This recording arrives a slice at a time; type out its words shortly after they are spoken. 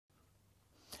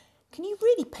Can you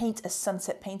really paint a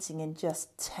sunset painting in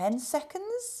just 10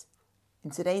 seconds?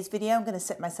 In today's video, I'm going to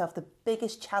set myself the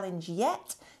biggest challenge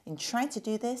yet in trying to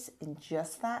do this in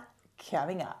just that,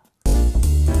 coming up.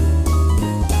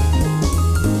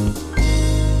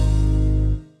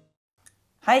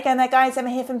 Hi again there guys, Emma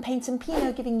here from Paint and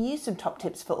Pinot, giving you some top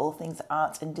tips for all things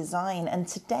art and design. And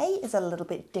today is a little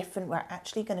bit different. We're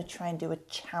actually going to try and do a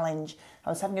challenge. I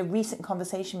was having a recent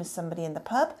conversation with somebody in the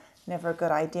pub, never a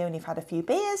good idea when you've had a few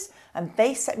beers, and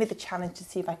they set me the challenge to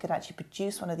see if I could actually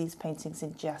produce one of these paintings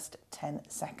in just 10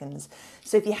 seconds.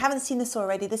 So if you haven't seen this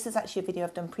already, this is actually a video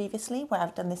I've done previously where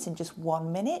I've done this in just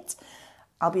 1 minute.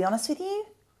 I'll be honest with you,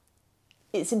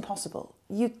 it's impossible.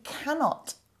 You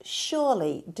cannot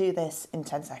surely do this in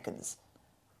 10 seconds.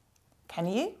 Can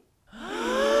you?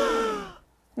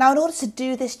 Now, in order to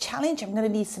do this challenge, I'm going to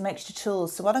need some extra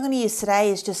tools. So what I'm going to use today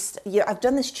is just, I've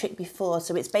done this trick before.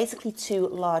 So it's basically 2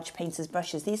 large painter's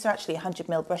brushes. These are actually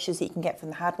 100mm brushes that you can get from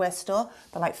the hardware store.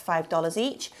 They're like $5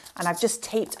 each. And I've just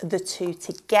taped the 2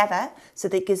 together so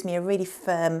that it gives me a really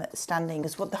firm standing.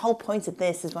 Because what the whole point of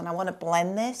this is when I want to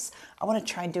blend this, I want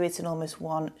to try and do it in almost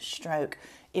 1 stroke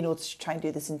in order to try and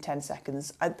do this in 10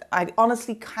 seconds. I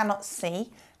honestly cannot see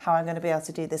how I'm going to be able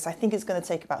to do this. I think it's going to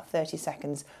take about 30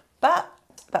 seconds, but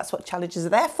that's what challenges are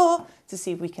there for, to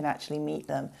see if we can actually meet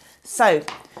them. So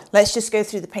let's just go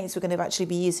through the paints we're going to actually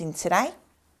be using today.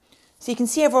 So you can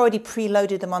see I've already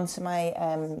preloaded them onto my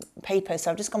paper.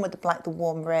 So I've just gone with the black, the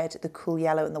warm red, the cool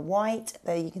yellow and the white.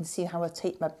 There you can see how I've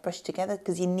taped my brush together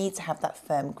because you need to have that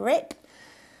firm grip.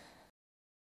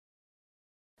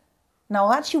 Now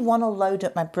I actually want to load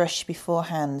up my brush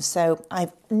beforehand. So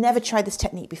I've never tried this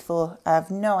technique before. I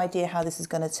have no idea how this is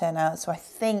going to turn out. So I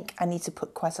think I need to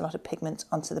put quite a lot of pigment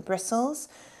onto the bristles.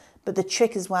 But the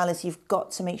trick as well is you've got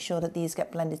to make sure that these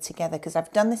get blended together, because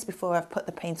I've done this before. I've put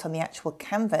the paint on the actual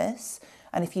canvas,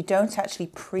 and if you don't actually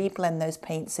pre-blend those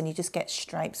paints, then you just get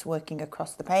stripes working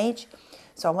across the page.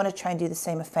 So I want to try and do the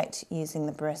same effect using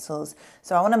the bristles.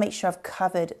 So I want to make sure I've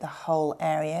covered the whole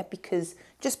area, because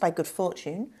just by good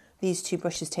fortune, these 2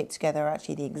 brushes taped together are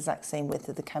actually the exact same width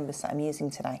of the canvas that I'm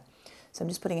using today. So I'm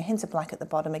just putting a hint of black at the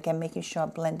bottom, again making sure I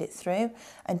blend it through,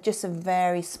 and just a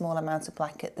very small amount of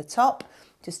black at the top,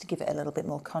 just to give it a little bit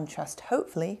more contrast,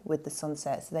 hopefully, with the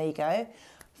sunset. So there you go.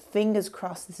 Fingers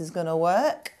crossed this is going to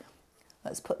work.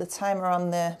 Let's put the timer on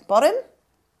the bottom.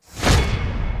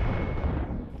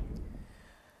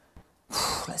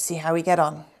 Let's see how we get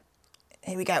on.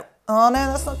 Here we go. Oh no,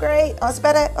 that's not great. Oh, it's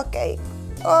better. Okay.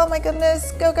 Oh my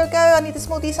goodness, go, go, go. I need a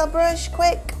small detail brush,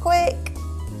 quick, quick.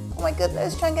 Oh my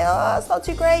goodness, try and get, oh, it's not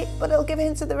too great, but it'll give a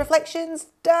hint of the reflections.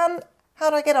 Done. How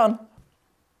do I get on?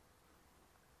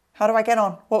 How do I get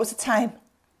on? What was the time?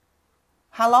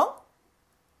 How long?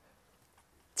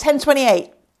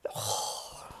 10:28.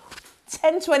 Oh,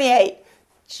 10:28.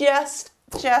 Just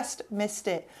missed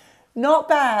it. Not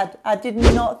bad. I did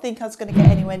not think I was going to get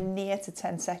anywhere near to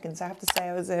 10 seconds. I have to say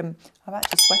I'm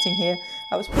actually sweating here.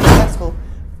 I was pretty stressful,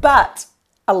 but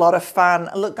a lot of fun.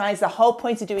 Look guys, the whole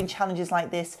point of doing challenges like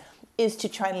this is to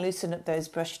try and loosen up those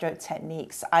brushstroke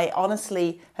techniques. I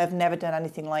honestly have never done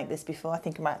anything like this before. I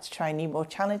think I might have to try new more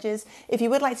challenges. If you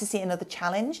would like to see another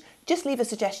challenge, just leave a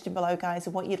suggestion below guys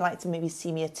of what you'd like to maybe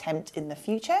see me attempt in the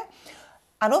future.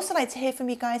 I'd also like to hear from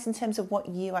you guys in terms of what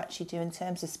you actually do in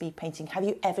terms of speed painting. Have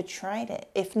you ever tried it?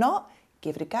 If not,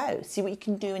 give it a go. See what you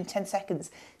can do in 10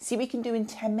 seconds. See what you can do in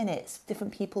 10 minutes.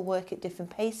 Different people work at different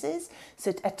paces.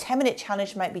 So a 10-minute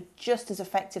challenge might be just as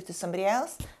effective to somebody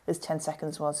else as 10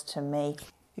 seconds was to me.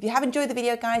 If you have enjoyed the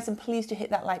video guys, then please do hit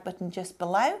that like button just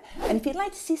below. And if you'd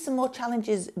like to see some more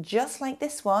challenges just like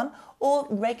this one, or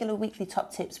regular weekly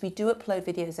top tips, we do upload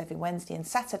videos every Wednesday and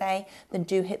Saturday, then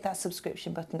do hit that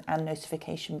subscription button and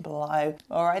notification below.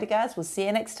 Alrighty guys, we'll see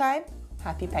you next time.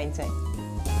 Happy painting.